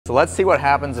So let's see what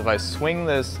happens if I swing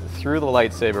this through the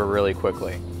lightsaber really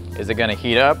quickly. Is it gonna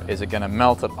heat up? Is it gonna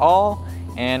melt at all?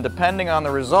 And depending on the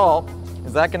result,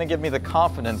 is that gonna give me the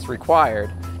confidence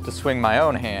required to swing my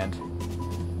own hand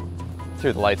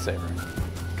through the lightsaber?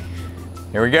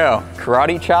 Here we go,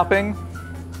 karate chopping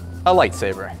a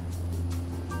lightsaber.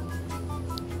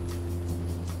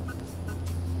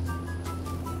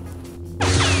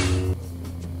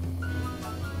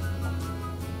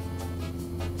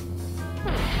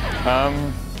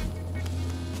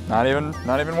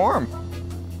 Not even warm.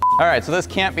 All right, so this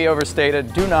can't be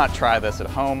overstated. Do not try this at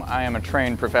home. I am a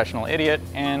trained professional idiot,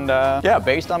 and yeah,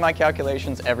 based on my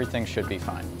calculations, everything should be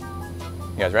fine.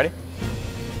 You guys ready?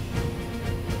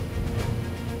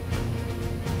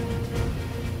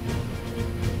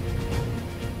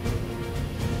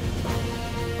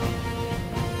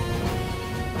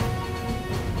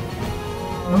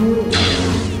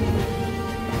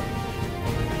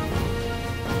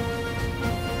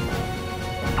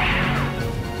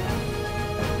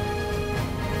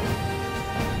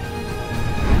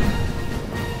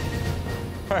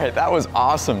 All right, that was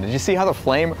awesome. Did you see how the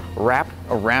flame wrapped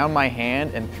around my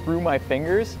hand and through my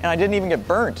fingers? And I didn't even get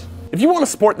burnt. If you want to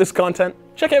support this content,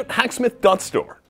 check out hacksmith.store.